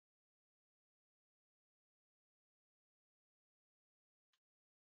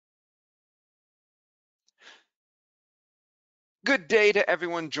Good day to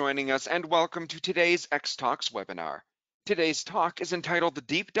everyone joining us and welcome to today's XTalks webinar. Today's talk is entitled The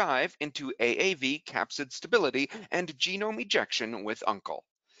Deep Dive into AAV Capsid Stability and Genome Ejection with UNCLE.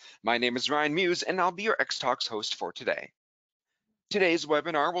 My name is Ryan Muse and I'll be your XTalks host for today. Today's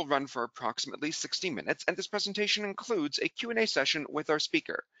webinar will run for approximately 60 minutes, and this presentation includes a Q&A session with our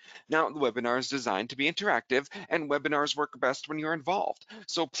speaker. Now, the webinar is designed to be interactive, and webinars work best when you're involved.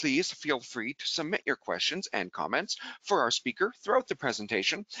 So please feel free to submit your questions and comments for our speaker throughout the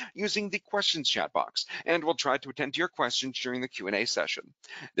presentation using the questions chat box, and we'll try to attend to your questions during the Q&A session.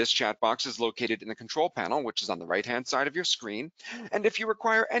 This chat box is located in the control panel, which is on the right-hand side of your screen, and if you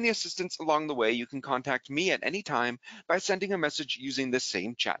require any assistance along the way, you can contact me at any time by sending a message using this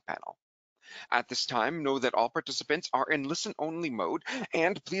same chat panel. At this time, know that all participants are in listen-only mode,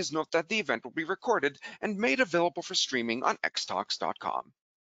 and please note that the event will be recorded and made available for streaming on xtalks.com.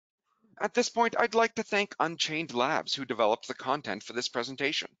 At this point, I'd like to thank Unchained Labs, who developed the content for this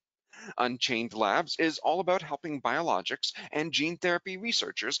presentation. Unchained Labs is all about helping biologics and gene therapy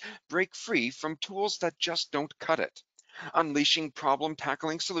researchers break free from tools that just don't cut it, unleashing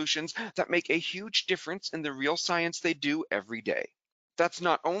problem-tackling solutions that make a huge difference in the real science they do every day. That's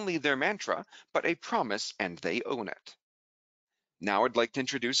not only their mantra, but a promise, and they own it. Now I'd like to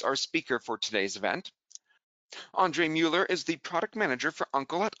introduce our speaker for today's event. Andre Mueller is the product manager for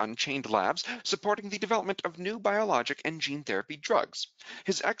UNCLE at Unchained Labs, supporting the development of new biologic and gene therapy drugs.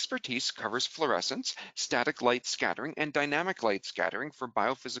 His expertise covers fluorescence, static light scattering, and dynamic light scattering for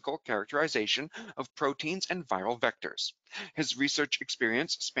biophysical characterization of proteins and viral vectors. His research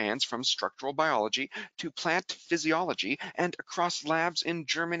experience spans from structural biology to plant physiology and across labs in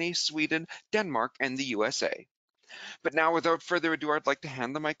Germany, Sweden, Denmark, and the USA. But now, without further ado, I'd like to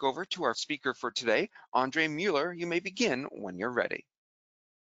hand the mic over to our speaker for today, Andre Mueller. You may begin when you're ready.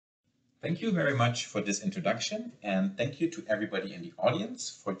 Thank you very much for this introduction, and thank you to everybody in the audience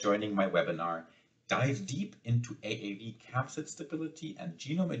for joining my webinar, Dive Deep into AAV Capsid Stability and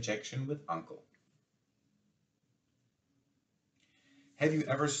Genome Ejection with UNCLE. Have you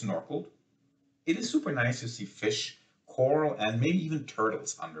ever snorkeled? It is super nice to see fish, coral, and maybe even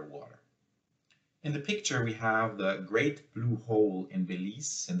turtles underwater. In the picture, we have the Great Blue Hole in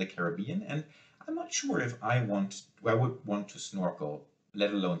Belize in the Caribbean, and I'm not sure if I would want to snorkel,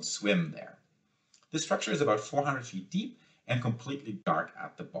 let alone swim there. The structure is about 400 feet deep and completely dark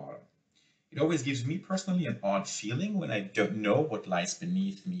at the bottom. It always gives me personally an odd feeling when I don't know what lies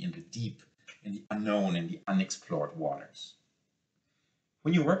beneath me in the deep, in the unknown, in the unexplored waters.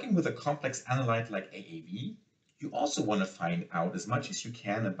 When you're working with a complex analyte like AAV, you also want to find out as much as you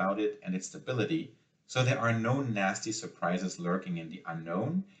can about it and its stability, so there are no nasty surprises lurking in the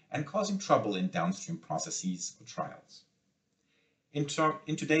unknown and causing trouble in downstream processes or trials. In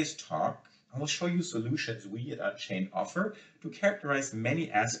today's talk, I will show you solutions we at Unchained offer to characterize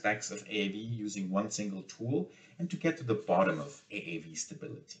many aspects of AAV using one single tool and to get to the bottom of AAV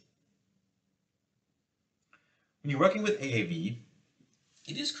stability. When you're working with AAV,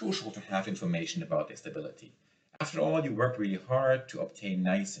 it is crucial to have information about their stability. After all, you work really hard to obtain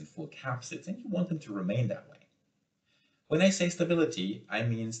nice and full capsids, and you want them to remain that way. When I say stability, I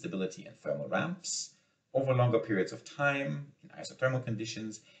mean stability in thermal ramps, over longer periods of time, in isothermal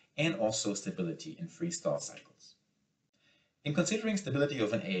conditions, and also stability in freeze-thaw cycles. In considering stability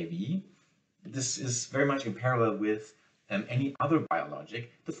of an AAV, this is very much in parallel with any other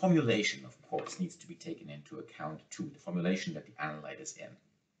biologic. The formulation, of course, needs to be taken into account too, the formulation that the analyte is in.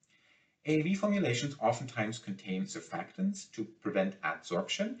 AAV formulations oftentimes contain surfactants to prevent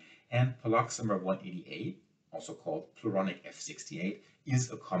adsorption, and poloxamer 188, also called pluronic F68,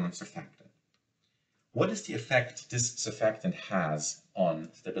 is a common surfactant. What is the effect this surfactant has on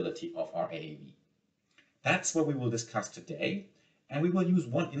stability of our AAV? That's what we will discuss today, and we will use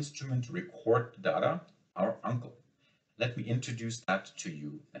one instrument to record the data, our UNCLE. Let me introduce that to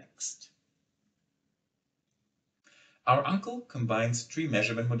you next. Our UNCLE combines three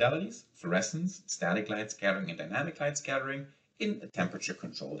measurement modalities: fluorescence, static light scattering, and dynamic light scattering in a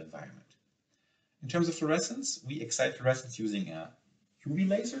temperature-controlled environment. In terms of fluorescence, we excite fluorescence using a UV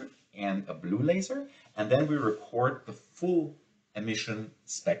laser and a blue laser, and then we record the full emission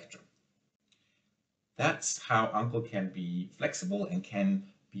spectrum. That's how UNCLE can be flexible and can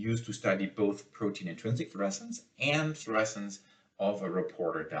be used to study both protein intrinsic fluorescence and fluorescence of a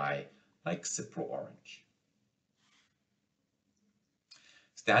reporter dye like Cipro orange.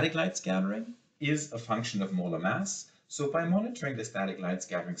 Static light scattering is a function of molar mass, so by monitoring the static light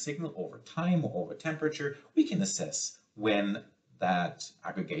scattering signal over time or over temperature, we can assess when that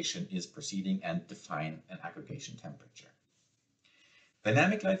aggregation is proceeding and define an aggregation temperature.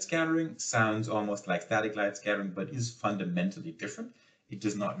 Dynamic light scattering sounds almost like static light scattering, but is fundamentally different. It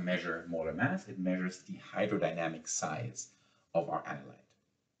does not measure molar mass, it measures the hydrodynamic size of our analyte.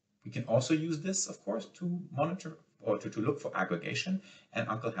 We can also use this, of course, to monitor or to look for aggregation, and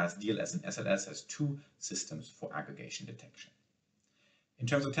UNCLE has DLS and SLS as two systems for aggregation detection. In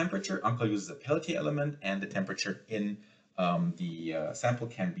terms of temperature, UNCLE uses a Peltier element, and the temperature in the sample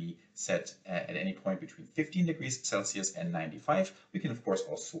can be set at any point between 15 degrees Celsius and 95. We can, of course,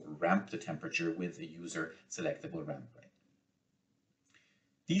 also ramp the temperature with a user selectable ramp rate.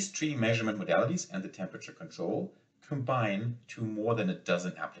 These three measurement modalities and the temperature control combine to more than a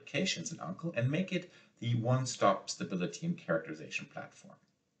dozen applications in UNCLE and make it the one-stop stability and characterization platform.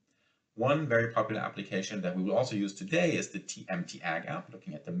 One very popular application that we will also use today is the TM-TAG app,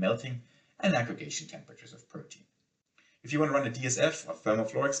 looking at the melting and aggregation temperatures of protein. If you want to run a DSF or thermal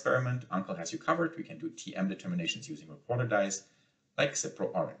flow experiment, UNCLE has you covered. We can do TM determinations using reporter dyes like Cipro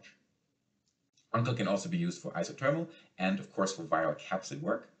Orange. UNCLE can also be used for isothermal and, of course, for viral capsid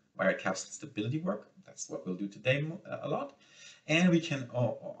work, viral capsid stability work. That's what we'll do today a lot. And we can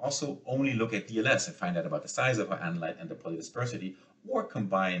also only look at DLS and find out about the size of our analyte and the polydispersity, or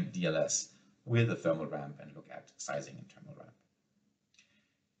combine DLS with a thermal ramp and look at sizing and thermal ramp.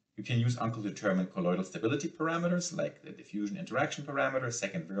 You can use UNCLE to determine colloidal stability parameters like the diffusion interaction parameter,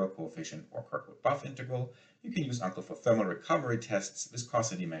 second viral coefficient, or Kirkwood-Buff integral. You can use UNCLE for thermal recovery tests,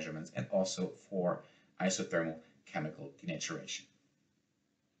 viscosity measurements, and also for isothermal chemical denaturation.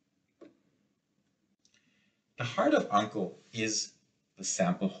 The heart of UNCLE is the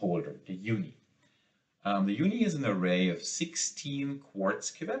sample holder, the uni. The uni is an array of 16 quartz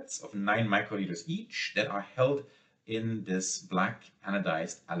cuvettes of 9 microliters each that are held in this black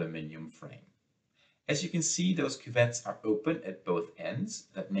anodized aluminum frame. As you can see, those cuvettes are open at both ends.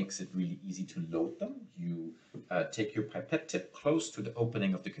 That makes it really easy to load them. You take your pipette tip close to the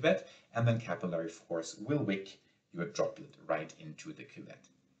opening of the cuvette, and then capillary force will wick your droplet right into the cuvette.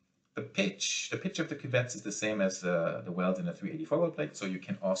 The pitch of the cuvettes is the same as the welds in a 380 forward plate, so you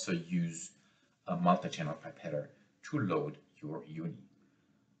can also use a multi-channel pipetter to load your uni.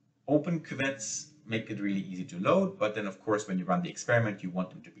 Open cuvettes make it really easy to load, but then of course when you run the experiment you want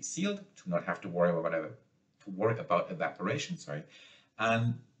them to be sealed to not have to worry about evaporation.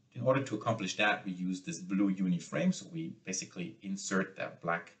 And in order to accomplish that, we use this blue uni frame. So we basically insert that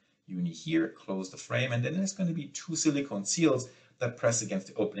black uni here, close the frame, and then there's going to be 2 silicone seals that press against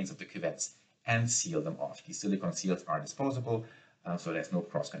the openings of the cuvettes and seal them off. These silicone seals are disposable, so there's no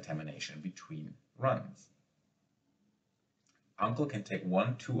cross-contamination between runs. UNCLE can take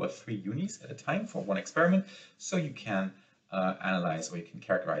 1, 2, or 3 unis at a time for one experiment, so you can analyze or you can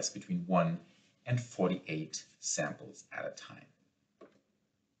characterize between 1 and 48 samples at a time.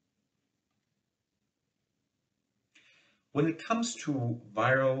 When it comes to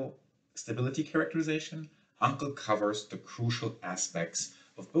viral stability characterization, UNCLE covers the crucial aspects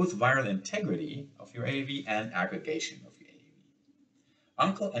of both viral integrity of your AAV and aggregation of your AAV.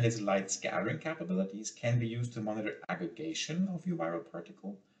 UNCLE and its light scattering capabilities can be used to monitor aggregation of your viral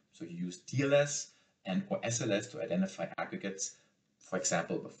particle. So you use DLS and or SLS to identify aggregates, for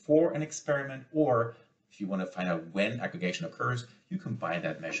example, before an experiment, or if you want to find out when aggregation occurs, you combine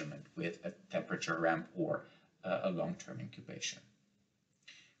that measurement with a temperature ramp or a long-term incubation.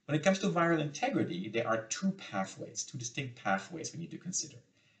 When it comes to viral integrity, there are two distinct pathways we need to consider.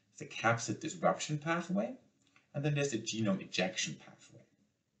 The capsid disruption pathway, and then there's the genome ejection pathway.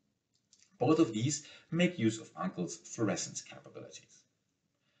 Both of these make use of UNCLE's fluorescence capabilities.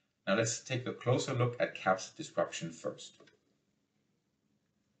 Now let's take a closer look at capsid disruption first.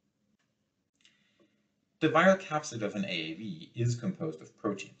 The viral capsid of an AAV is composed of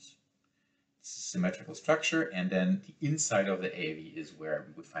proteins. It's a symmetrical structure, and then the inside of the AAV is where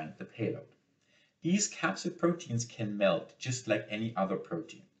we would find the payload. These capsid proteins can melt just like any other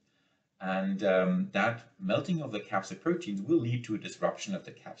protein. And that melting of the capsid proteins will lead to a disruption of the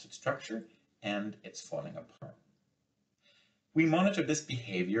capsid structure and it's falling apart. We monitor this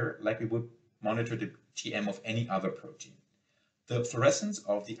behavior like we would monitor the TM of any other protein. The fluorescence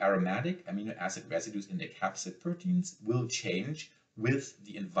of the aromatic amino acid residues in the capsid proteins will change with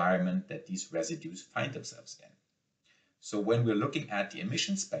the environment that these residues find themselves in. So when we're looking at the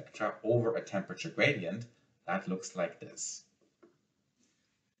emission spectra over a temperature gradient, that looks like this.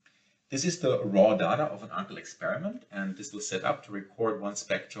 This is the raw data of an UNCLE experiment, and this will set up to record one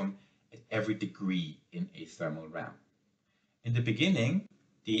spectrum at every degree in a thermal ramp. In the beginning,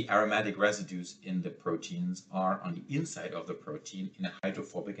 the aromatic residues in the proteins are on the inside of the protein in a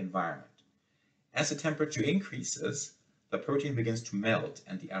hydrophobic environment. As the temperature increases, the protein begins to melt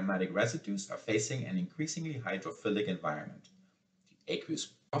and the aromatic residues are facing an increasingly hydrophilic environment. The aqueous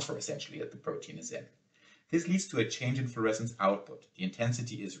buffer essentially that the protein is in. This leads to a change in fluorescence output. The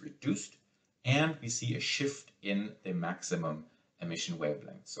intensity is reduced, and we see a shift in the maximum emission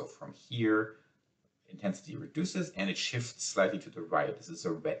wavelength. So from here, intensity reduces and it shifts slightly to the right. This is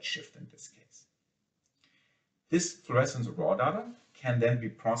a red shift in this case. This fluorescence raw data can then be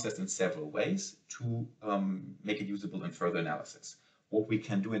processed in several ways to make it usable in further analysis. What we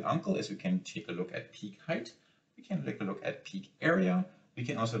can do in UNCLE is we can take a look at peak height, we can take a look at peak area, we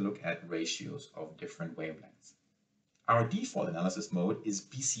can also look at ratios of different wavelengths. Our default analysis mode is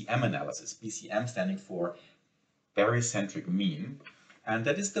BCM analysis, BCM standing for barycentric mean, and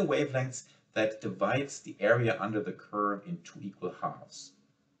that is the wavelengths that divides the area under the curve in two equal halves.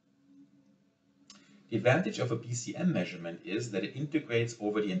 The advantage of a BCM measurement is that it integrates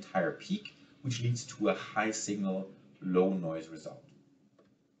over the entire peak, which leads to a high signal, low noise result.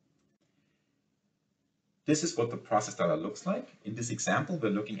 This is what the process data looks like. In this example,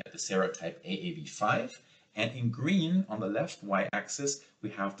 we're looking at the serotype AAV5, and in green on the left y-axis we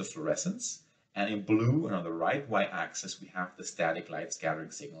have the fluorescence, and in blue and on the right y-axis we have the static light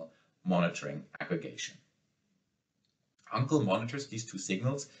scattering signal monitoring aggregation. UNCLE monitors these two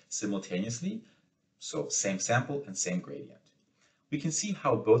signals simultaneously, so same sample and same gradient. We can see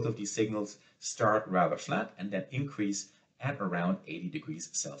how both of these signals start rather flat and then increase at around 80 degrees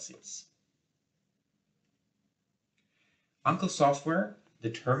Celsius. UNCLE software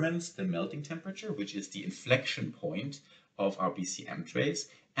determines the melting temperature, which is the inflection point of our BCM trace,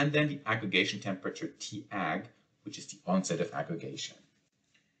 and then the aggregation temperature Tag, which is the onset of aggregation.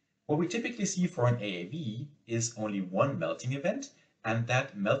 What we typically see for an AAV is only one melting event, and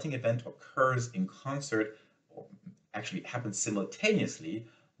that melting event occurs in concert, or actually happens simultaneously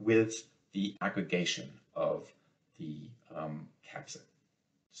with the aggregation of the capsid.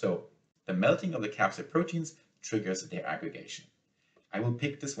 So the melting of the capsid proteins triggers their aggregation. I will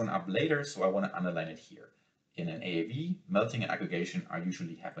pick this one up later, so I want to underline it here. In an AAV, melting and aggregation are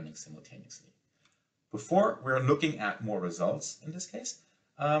usually happening simultaneously. Before we're looking at more results in this case,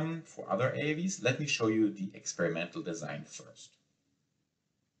 for other AAVs, let me show you the experimental design first.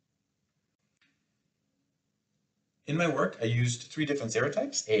 In my work, I used three different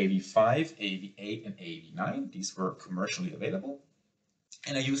serotypes, AAV5, AAV8, and AAV9. These were commercially available,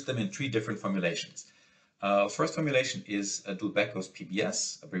 and I used them in three different formulations. First formulation is Dulbecco's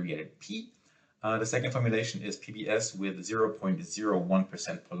PBS, abbreviated P. The second formulation is PBS with 0.01%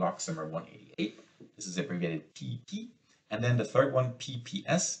 poloxamer 188. This is abbreviated PP. And then the third one,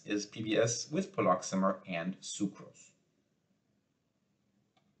 PPS, is PBS with poloxamer and sucrose.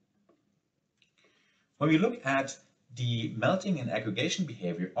 When we look at the melting and aggregation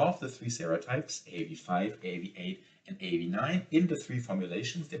behavior of the three serotypes, AAV5, AAV8, and AAV9, in the three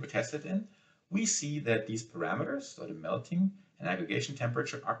formulations they were tested in, we see that these parameters, so the melting and aggregation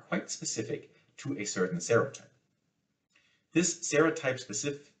temperature, are quite specific to a certain serotype. This serotype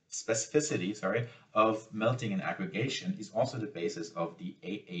specificity of melting and aggregation is also the basis of the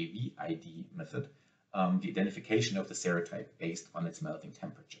AAV-ID method, the identification of the serotype based on its melting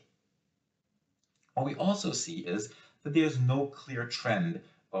temperature. What we also see is that there's no clear trend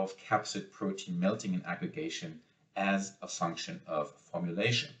of capsid protein melting and aggregation as a function of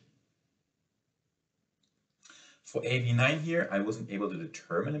formulation. For AAV9 here, I wasn't able to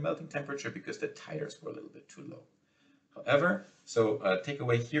determine the melting temperature because the titers were a little bit too low. However,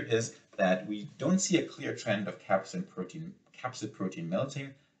 takeaway here is that we don't see a clear trend of capsid protein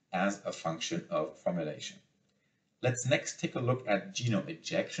melting as a function of formulation. Let's next take a look at genome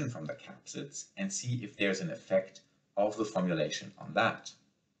ejection from the capsids and see if there's an effect of the formulation on that.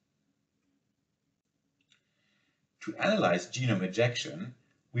 To analyze genome ejection,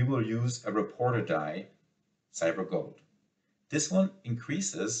 we will use a reporter dye, Cyber Gold. This one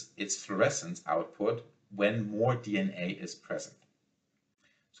increases its fluorescence output when more DNA is present.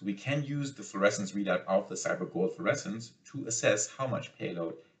 So we can use the fluorescence readout of the Cyber Gold fluorescence to assess how much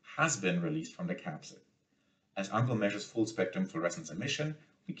payload has been released from the capsid. As UNCLE measures full spectrum fluorescence emission,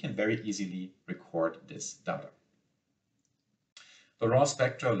 we can very easily record this data. The raw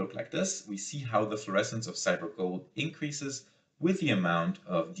spectra look like this. We see how the fluorescence of Cyber Gold increases with the amount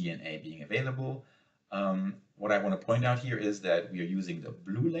of DNA being available. What I want to point out here is that we are using the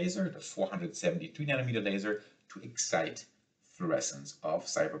blue laser, the 473 nanometer laser, to excite fluorescence of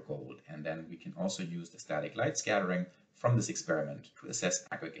Cyber Gold. And then we can also use the static light scattering from this experiment to assess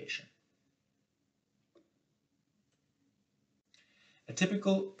aggregation. A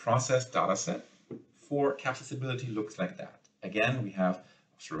typical process dataset for capsid stability looks like that. Again, we have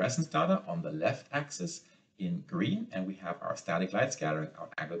fluorescence data on the left axis in green, and we have our static light scattering, our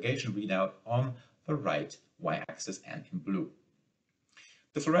aggregation readout on the right y-axis and in blue.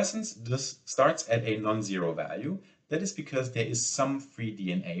 The fluorescence starts at a non-zero value. That is because there is some free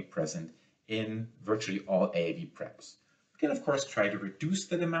DNA present in virtually all AAV preps. We can of course try to reduce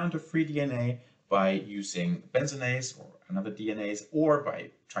that amount of free DNA by using benzonase or another DNase, or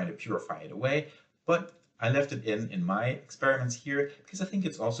by trying to purify it away, but I left it in my experiments here because I think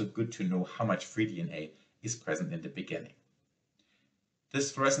it's also good to know how much free DNA is present in the beginning.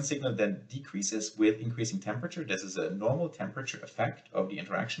 This fluorescence signal then decreases with increasing temperature. This is a normal temperature effect of the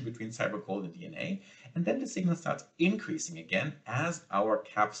interaction between cybergold and DNA. And then the signal starts increasing again as our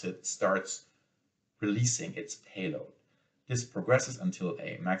capsid starts releasing its payload. This progresses until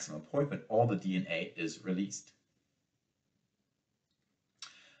a maximum point when all the DNA is released.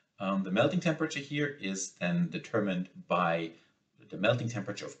 The melting temperature here is then determined by the melting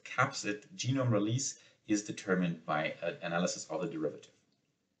temperature of capsid genome release is determined by an analysis of the derivative.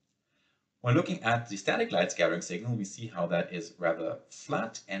 When looking at the static light scattering signal, we see how that is rather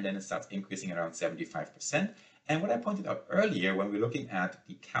flat, and then it starts increasing around 75%. And what I pointed out earlier when we're looking at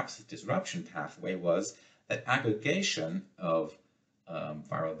the capsid disruption pathway was that aggregation of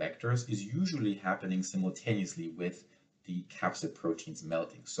viral vectors is usually happening simultaneously with the capsid proteins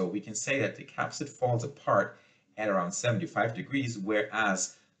melting. So we can say that the capsid falls apart at around 75 degrees,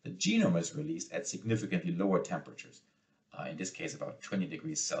 whereas the genome is released at significantly lower temperatures. In this case, about 20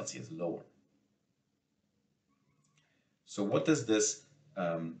 degrees Celsius lower. So what does this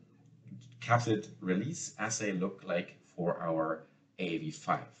capsid release assay look like for our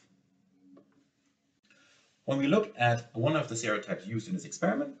AAV5? When we look at one of the serotypes used in this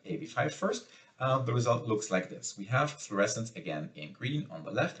experiment, AAV5 first, the result looks like this. We have fluorescence again in green on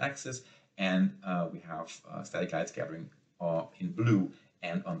the left axis, and we have static light scattering in blue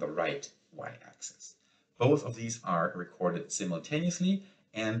and on the right y-axis. Both of these are recorded simultaneously,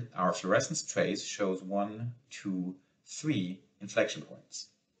 and our fluorescence trace shows 1, 2, 3 inflection points.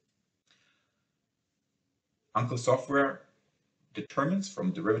 Uncle software determines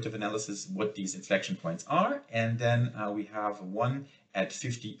from derivative analysis what these inflection points are, and then we have one at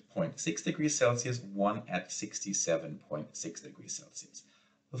 50.6 degrees Celsius, one at 67.6 degrees Celsius.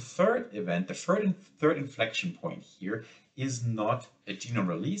 The third event, the third inflection point here, is not a genome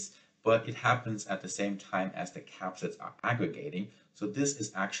release, but it happens at the same time as the capsids are aggregating. So this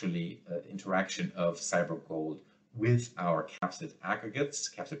is actually an interaction of cybergold with our capsid aggregates,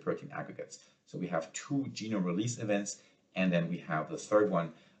 capsid protein aggregates. So we have two genome release events, and then we have the third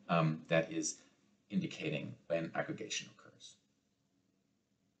one that is indicating when aggregation occurs.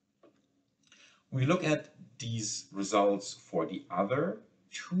 When we look at these results for the other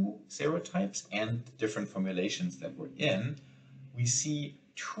two serotypes and the different formulations that we're in, we see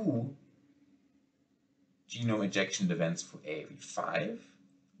two genome ejection events for AAV5,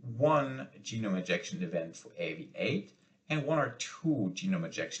 one genome ejection event for AAV8, and one or two genome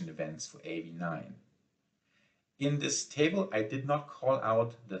ejection events for AAV9. In this table, I did not call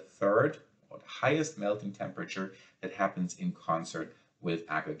out the third or the highest melting temperature that happens in concert with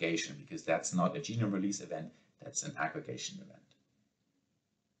aggregation, because that's not a genome release event, that's an aggregation event.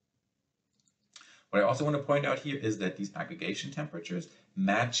 What I also want to point out here is that these aggregation temperatures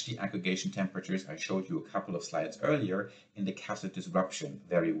match the aggregation temperatures I showed you a couple of slides earlier in the capsid disruption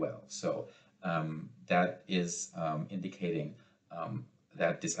very well. So that is indicating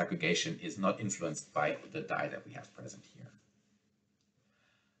that this aggregation is not influenced by the dye that we have present here.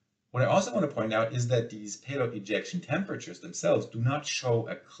 What I also want to point out is that these payload ejection temperatures themselves do not show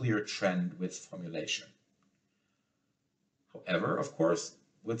a clear trend with formulation. However, of course,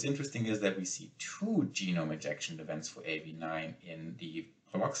 what's interesting is that we see two genome ejection events for AAV9 in the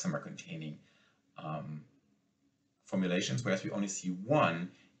poloxamer-containing formulations, whereas we only see one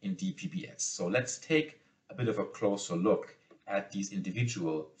in DPBS. So let's take a bit of a closer look at these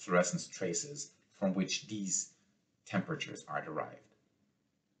individual fluorescence traces from which these temperatures are derived.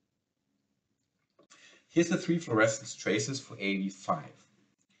 Here's the three fluorescence traces for AAV5.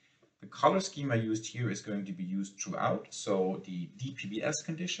 The color schema used here is going to be used throughout. So the DPBS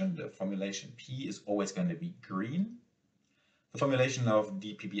condition, the formulation P, is always going to be green. The formulation of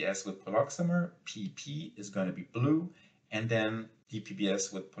DPBS with poloxamer, PP, is going to be blue. And then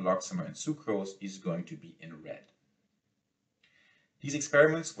DPBS with poloxamer and sucrose is going to be in red. These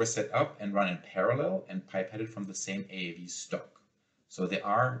experiments were set up and run in parallel and pipetted from the same AAV stock. So they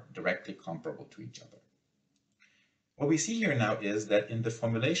are directly comparable to each other. What we see here now is that in the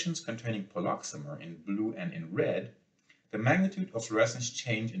formulations containing poloxamer in blue and in red, the magnitude of fluorescence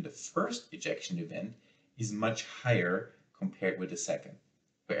change in the first ejection event is much higher compared with the second.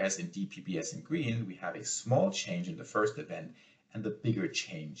 Whereas in DPBS in green, we have a small change in the first event and the bigger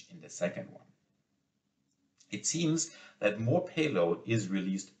change in the second one. It seems that more payload is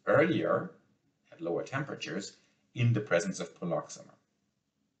released earlier at lower temperatures in the presence of poloxamer.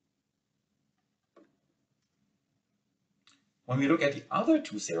 When we look at the other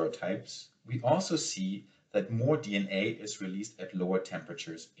two serotypes, we also see that more DNA is released at lower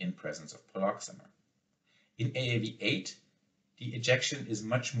temperatures in presence of poloxamer. In AAV8, the ejection is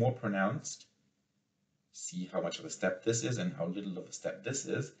much more pronounced. See how much of a step this is and how little of a step this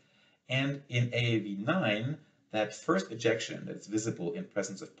is. And in AAV9, that first ejection that's visible in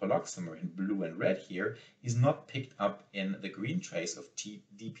presence of poloxamer in blue and red here is not picked up in the green trace of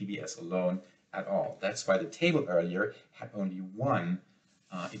dPBS alone at all. That's why the table earlier had only one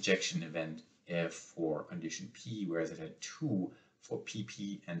ejection event for condition P, whereas it had two for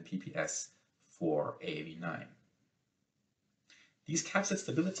PP and PPS for AAV9. These capsid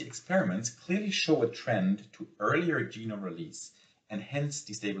stability experiments clearly show a trend to earlier genome release and hence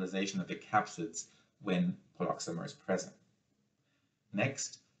destabilization of the capsids when poloxamer is present.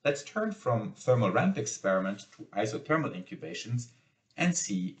 Next, let's turn from thermal ramp experiments to isothermal incubations and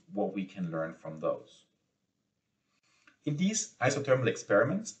see what we can learn from those. In these isothermal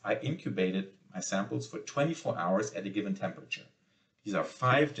experiments, I incubated my samples for 24 hours at a given temperature. These are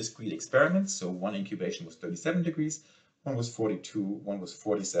 5 discrete experiments, so one incubation was 37 degrees, one was 42, one was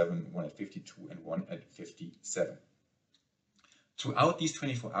 47, one at 52, and one at 57. Throughout these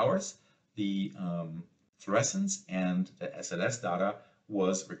 24 hours, the fluorescence and the SLS data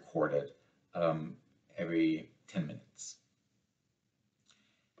was recorded every 10 minutes.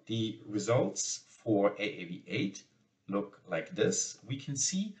 The results for AAV8 look like this. We can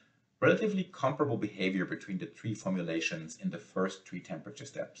see relatively comparable behavior between the 3 formulations in the first 3 temperature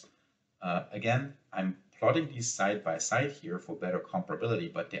steps. Again, I'm plotting these side by side here for better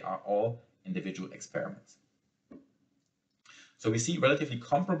comparability, but they are all individual experiments. So we see relatively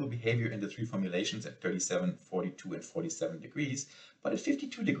comparable behavior in the 3 formulations at 37, 42, and 47 degrees, but at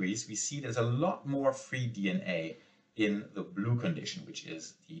 52 degrees we see there's a lot more free DNA in the blue condition, which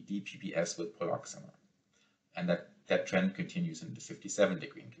is the dPBS with poloxamer. And that trend continues in the 57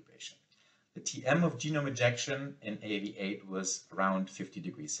 degree incubation. The TM of genome ejection in AAV8 was around 50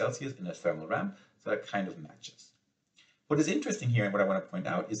 degrees Celsius in a thermal ramp, so that kind of matches. What is interesting here and what I want to point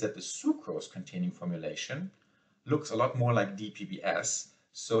out is that the sucrose containing formulation looks a lot more like dPBS,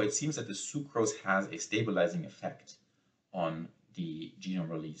 so it seems that the sucrose has a stabilizing effect on the genome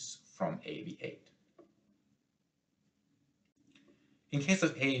release from AAV8. In case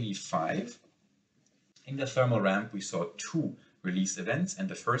of AAV5, in the thermal ramp we saw 2 release events, and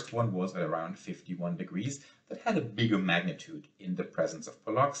the first one was at around 51 degrees that had a bigger magnitude in the presence of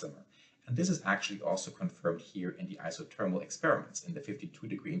poloxamer. And this is actually also confirmed here in the isothermal experiments. In the 52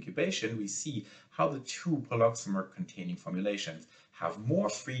 degree incubation, we see how the 2 poloxamer containing formulations have more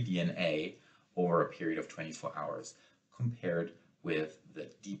free DNA over a period of 24 hours compared with the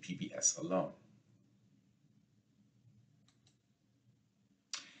dPBS alone.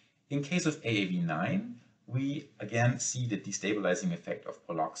 In case of AAV9, we again see the destabilizing effect of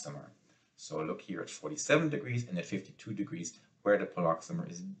poloxamer. So look here at 47 degrees and at 52 degrees, where the poloxamer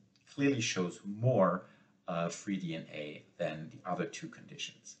clearly shows more free DNA than the other 2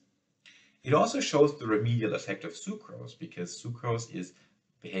 conditions. It also shows the remedial effect of sucrose, because sucrose is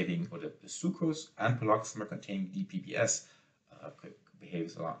behaving, or the sucrose and poloxamer containing dPBS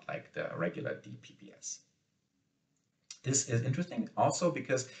behaves a lot like the regular dPBS. This is interesting also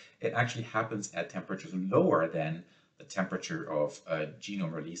because it actually happens at temperatures lower than the temperature of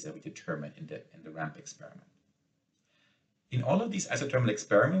genome release that we determined in the ramp experiment. In all of these isothermal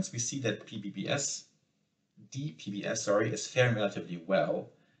experiments, we see that dPBS is faring relatively well.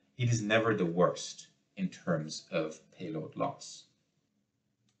 It is never the worst in terms of payload loss.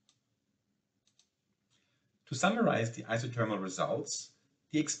 To summarize the isothermal results,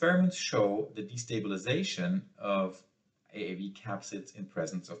 the experiments show the destabilization of AAV capsids in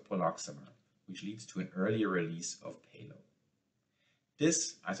presence of poloxamer, which leads to an earlier release of payload.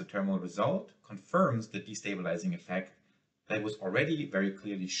 This isothermal result confirms the destabilizing effect that was already very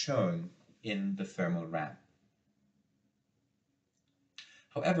clearly shown in the thermal ramp.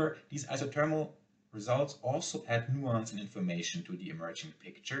 However, these isothermal results also add nuance and information to the emerging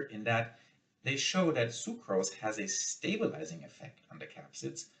picture in that they show that sucrose has a stabilizing effect on the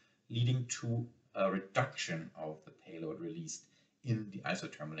capsids, leading to a reduction of the payload released in the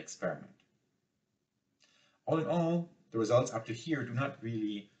isothermal experiment. All in all, the results up to here do not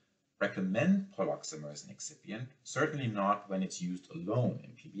really recommend poloxamer as an excipient, certainly not when it's used alone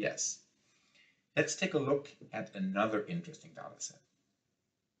in PBS. Let's take a look at another interesting data set.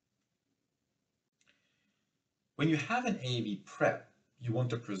 When you have an AAV prep, you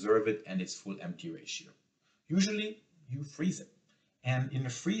want to preserve it and its full empty ratio. Usually you freeze it. And in the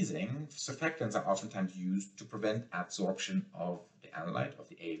freezing, surfactants are oftentimes used to prevent adsorption of the analyte, of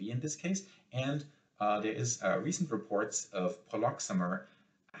the AAV in this case. And there is recent reports of poloxamer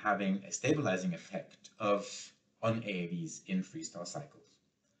having a stabilizing effect on AAVs in freeze-thaw cycles.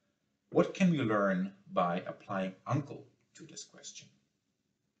 What can we learn by applying uncle to this question?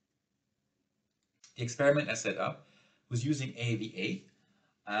 The experiment I set up was using AAV8,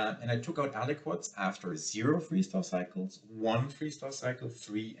 and I took out aliquots after 0 freeze-thaw cycles, 1 freeze-thaw cycle,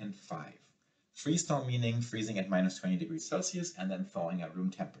 3, and 5. Freeze-thaw meaning freezing at -20°C and then thawing at room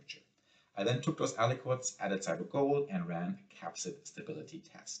temperature. I then took those aliquots, added cytogold, and ran a capsid stability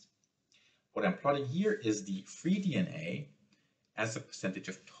test. What I'm plotting here is the free DNA as a percentage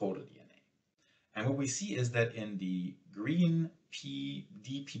of total DNA. And what we see is that in the green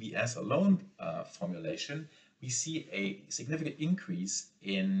DPBS alone formulation, we see a significant increase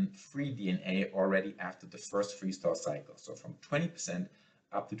in free DNA already after the first freeze-thaw cycle, so from 20%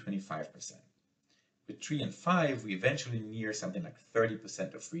 up to 25%. With 3 and 5, we eventually near something like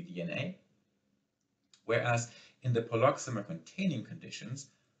 30% of free DNA, whereas in the poloxamer-containing conditions,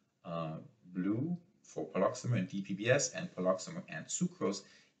 blue for poloxamer and DPBS, and poloxamer and sucrose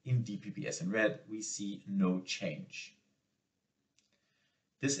in DPBS in red, we see no change.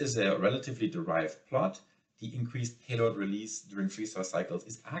 This is a relatively derived plot. The increased payload release during freeze-thaw cycles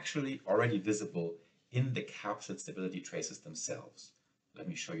is actually already visible in the capsid stability traces themselves. Let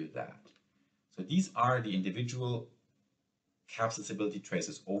me show you that. So these are the individual capsid stability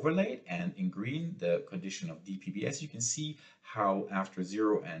traces overlaid, and in green, the condition of DPBS. You can see how after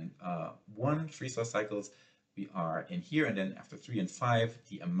 0 and 1 freeze-thaw cycles, we are in here, and then after 3 and 5,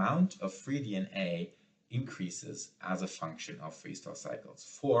 the amount of free DNA increases as a function of freeze-thaw cycles.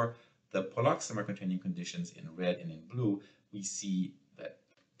 For the poloxamer-containing conditions in red and in blue, we see that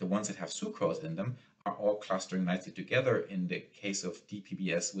the ones that have sucrose in them are all clustering nicely together. In the case of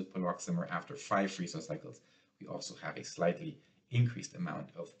DPBS with poloxamer after 5 freeze-thaw cycles, we also have a slightly increased amount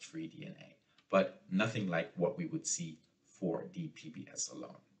of free DNA, but nothing like what we would see for DPBS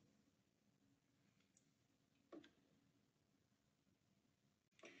alone.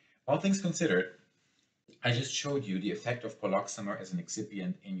 All things considered, I just showed you the effect of poloxamer as an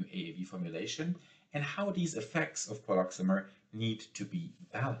excipient in your AAV formulation and how these effects of poloxamer need to be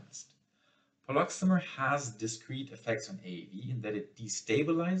balanced. Poloxamer has discrete effects on AAV in that it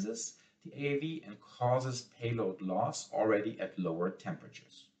destabilizes the AAV and causes payload loss already at lower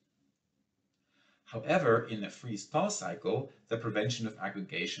temperatures. However, in a freeze-thaw cycle, the prevention of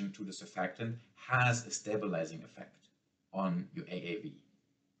aggregation to the surfactant has a stabilizing effect on your AAV.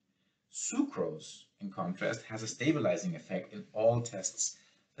 Sucrose, in contrast, has a stabilizing effect in all tests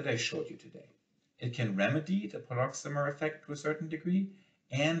that I showed you today. It can remedy the poloxamer effect to a certain degree,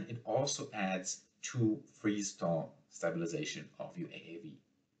 and it also adds to freeze-thaw stabilization of your AAV.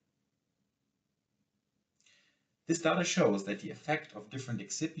 This data shows that the effect of different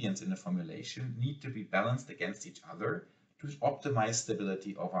excipients in the formulation need to be balanced against each other to optimize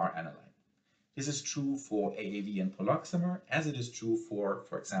stability of our analyte. This is true for AAV and poloxamer, as it is true for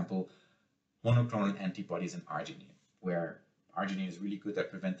example, monoclonal antibodies and arginine, where arginine is really good at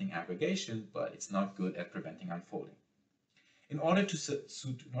preventing aggregation, but it's not good at preventing unfolding. In order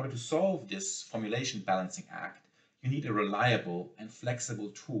to solve this formulation balancing act, you need a reliable and flexible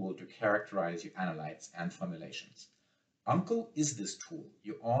tool to characterize your analytes and formulations. Uncle is this tool,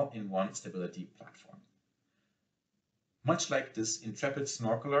 your all-in-one stability platform. Much like this intrepid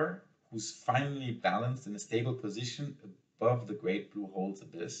snorkeler who's finally balanced in a stable position above the great blue hole's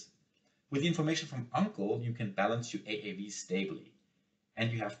abyss, with the information from Uncle, you can balance your AAV stably,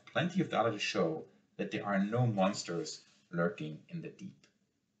 and you have plenty of data to show that there are no monsters lurking in the deep.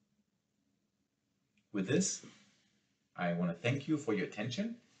 With this, I want to thank you for your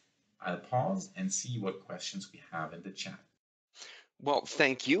attention. I'll pause and see what questions we have in the chat. Well,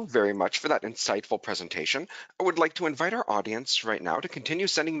 thank you very much for that insightful presentation. I would like to invite our audience right now to continue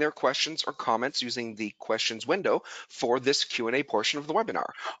sending their questions or comments using the questions window for this Q&A portion of the webinar.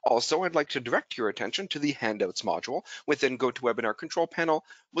 Also, I'd like to direct your attention to the handouts module within GoToWebinar control panel,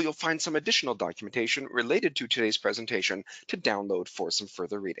 where you'll find some additional documentation related to today's presentation to download for some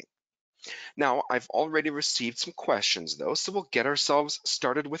further reading. Now, I've already received some questions though, so we'll get ourselves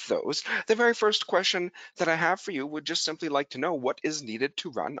started with those. The very first question that I have for you would just simply like to know what is needed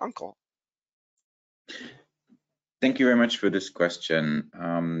to run Uncle. Thank you very much for this question.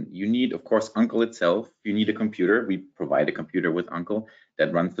 You need, of course, Uncle itself. You need a computer. We provide a computer with Uncle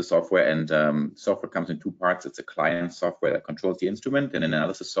that runs the software, and software comes in 2 parts. It's a client software that controls the instrument and an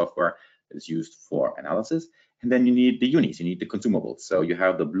analysis software that is used for analysis. And then you need the unis, you need the consumables. So you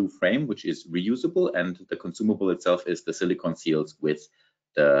have the blue frame, which is reusable, and the consumable itself is the silicon seals with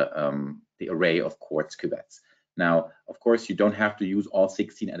the array of quartz cuvettes. Now, of course, you don't have to use all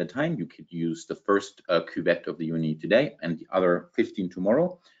 16 at a time. You could use the first cuvette of the uni today and the other 15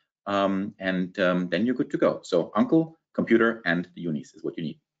 tomorrow, and then you're good to go. So uncle, computer, and the unis is what you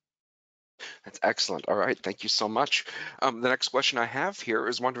need. That's excellent. All right, thank you so much. The next question I have here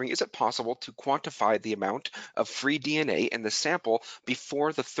is wondering, is it possible to quantify the amount of free DNA in the sample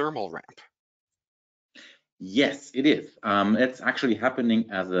before the thermal ramp? Yes, it is. It's actually happening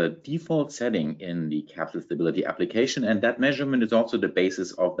as a default setting in the capsid stability application, and that measurement is also the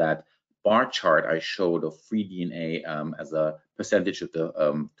basis of that bar chart I showed of free DNA as a percentage of the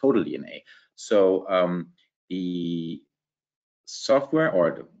total DNA. So the software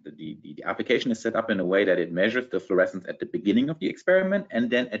or the application is set up in a way that it measures the fluorescence at the beginning of the experiment and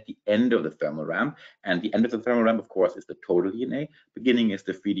then at the end of the thermal ramp. And the end of the thermal ramp, of course, is the total DNA. Beginning is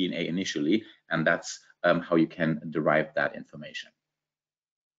the free DNA initially, and that's how you can derive that information.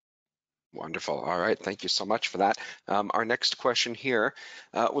 Wonderful. All right, thank you so much for that. Our next question here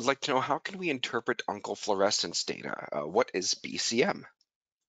would like to know, how can we interpret uncle fluorescence data? What is BCM?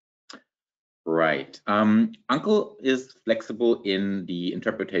 Right. Uncle is flexible in the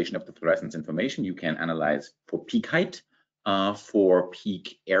interpretation of the fluorescence information. You can analyze for peak height, for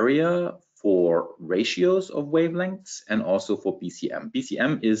peak area, for ratios of wavelengths, and also for BCM.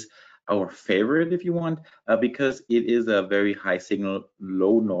 BCM is our favorite, if you want, because it is a very high signal,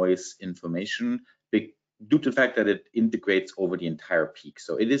 low noise information due to the fact that it integrates over the entire peak.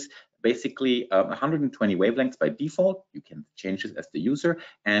 So it is basically 120 wavelengths by default. You can change this as the user,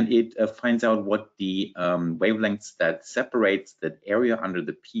 and it finds out what the wavelengths that separates that area under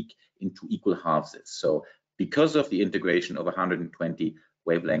the peak into equal halves is. So because of the integration of 120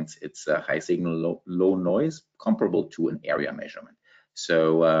 wavelengths, it's a high signal, low noise, comparable to an area measurement.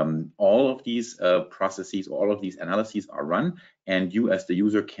 So all of these processes, all of these analyses are run, and you as the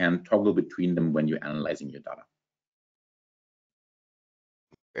user can toggle between them when you're analyzing your data.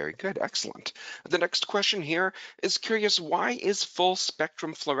 Very good, excellent. The next question here is curious, why is full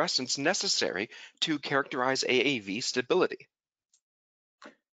spectrum fluorescence necessary to characterize AAV stability?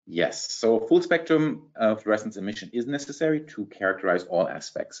 Yes, so full spectrum fluorescence emission is necessary to characterize all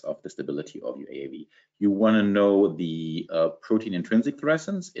aspects of the stability of your AAV. You want to know the protein intrinsic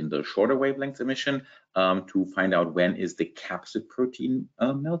fluorescence in the shorter wavelengths emission to find out when is the capsid protein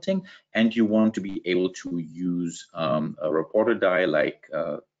melting, and you want to be able to use a reporter dye like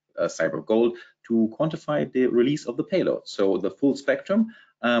cyber gold to quantify the release of the payload. So the full spectrum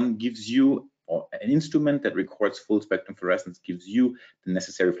gives you, or an instrument that records full spectrum fluorescence gives you the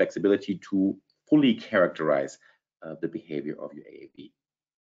necessary flexibility to fully characterize the behavior of your AAV.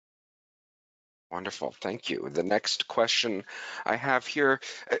 Wonderful, thank you. The next question I have here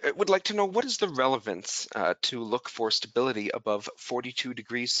would like to know, what is the relevance to look for stability above 42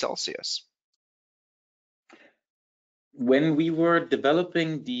 degrees Celsius? When we were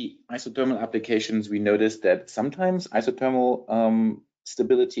developing the isothermal applications, we noticed that sometimes isothermal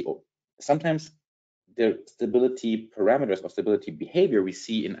stability, or sometimes the stability parameters or stability behavior we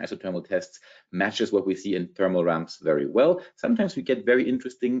see in isothermal tests matches what we see in thermal ramps very well. Sometimes we get very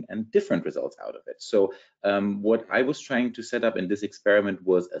interesting and different results out of it. So what I was trying to set up in this experiment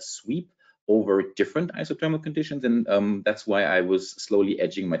was a sweep over different isothermal conditions, and that's why I was slowly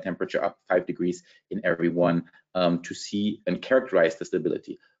edging my temperature up 5 degrees in every one to see and characterize the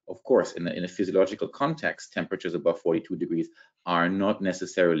stability. Of course, in a physiological context, temperatures above 42 degrees are not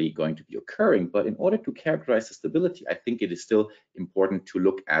necessarily going to be occurring, but in order to characterize the stability, I think it is still important to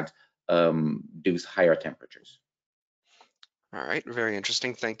look at those higher temperatures. All right, very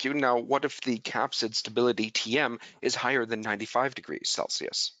interesting, thank you. Now, what if the capsid stability TM is higher than 95 degrees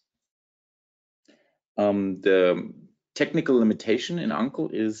Celsius? The technical limitation in Uncle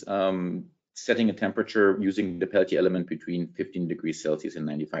is setting a temperature using the Peltier element between 15 degrees Celsius and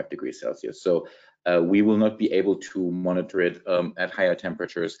 95 degrees Celsius. So we will not be able to monitor it at higher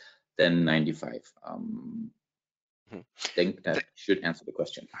temperatures than 95. I think that should answer the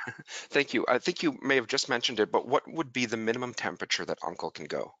question. Thank you. I think you may have just mentioned it, but what would be the minimum temperature that Uncle can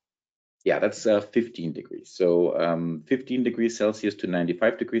go? Yeah, that's 15 degrees. So 15 degrees Celsius to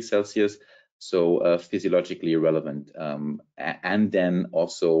 95 degrees Celsius. So physiologically relevant. And then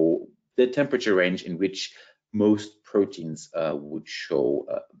also the temperature range in which most proteins would show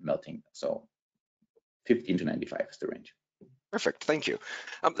melting. So 15 to 95 is the range. Perfect, thank you.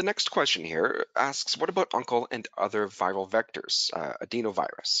 The next question here asks, what about Uncle and other viral vectors,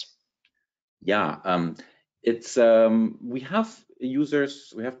 adenovirus? Yeah, it's we have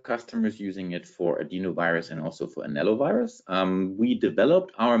users, we have customers using it for adenovirus and also for anellovirus. We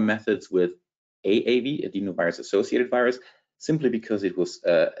developed our methods with AAV, adenovirus associated virus, simply because it was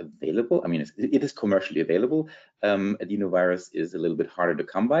available. I mean, it is commercially available. Adenovirus is a little bit harder to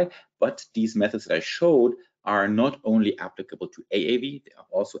come by, but these methods that I showed are not only applicable to AAV, they are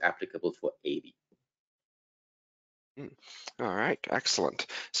also applicable for AV. All right, excellent.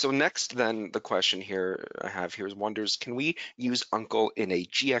 So next then, the question here I have here is wonders, can we use Uncle in a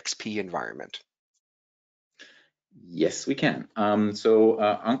GXP environment? Yes, we can.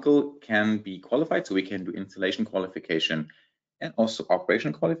 Uncle can be qualified, so we can do installation qualification and also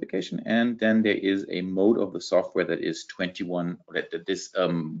operational qualification. And then there is a mode of the software that is 21, that is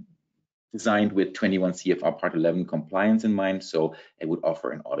designed with 21 CFR Part 11 compliance in mind, so it would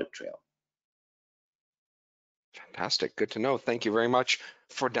offer an audit trail. Fantastic, good to know. Thank you very much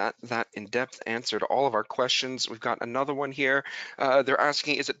for that in-depth answer to all of our questions. We've got another one here. They're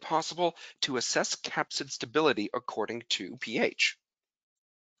asking, is it possible to assess capsid stability according to pH?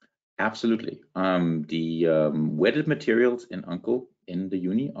 Absolutely. The wedded materials in Uncle in the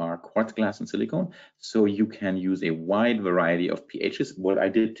uni are quartz glass and silicone, so you can use a wide variety of pHs. What I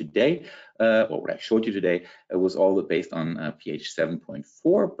did today, or what I showed you today, was all based on pH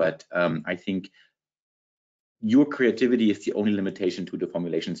 7.4, but I think your creativity is the only limitation to the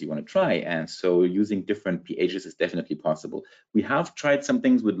formulations you want to try, and so using different pHs is definitely possible. We have tried some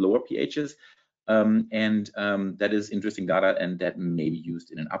things with lower pHs, that is interesting data, and that may be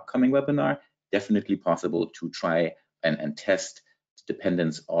used in an upcoming webinar. Definitely possible to try and test the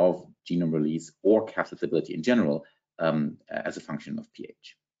dependence of genome release or capsid stability in general as a function of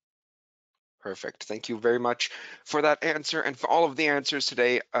pH. Perfect. Thank you very much for that answer and for all of the answers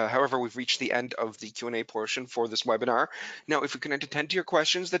today. However, we've reached the end of the Q&A portion for this webinar. Now, if we can attend to your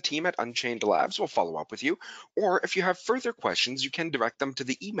questions, the team at Unchained Labs will follow up with you. Or if you have further questions, you can direct them to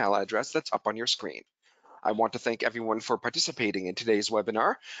the email address that's up on your screen. I want to thank everyone for participating in today's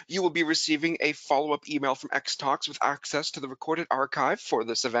webinar. You will be receiving a follow-up email from XTalks with access to the recorded archive for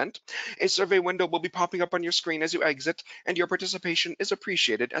this event. A survey window will be popping up on your screen as you exit, and your participation is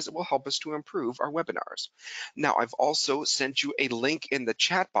appreciated as it will help us to improve our webinars. Now, I've also sent you a link in the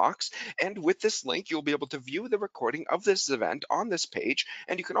chat box, and with this link, you'll be able to view the recording of this event on this page,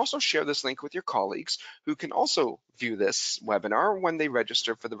 and you can also share this link with your colleagues who can also view this webinar when they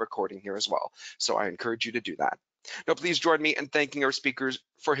register for the recording here as well. So I encourage you to do that. Now, please join me in thanking our speakers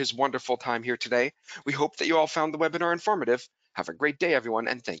for his wonderful time here today. We hope that you all found the webinar informative. Have a great day, everyone,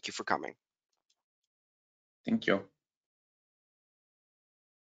 and thank you for coming. Thank you.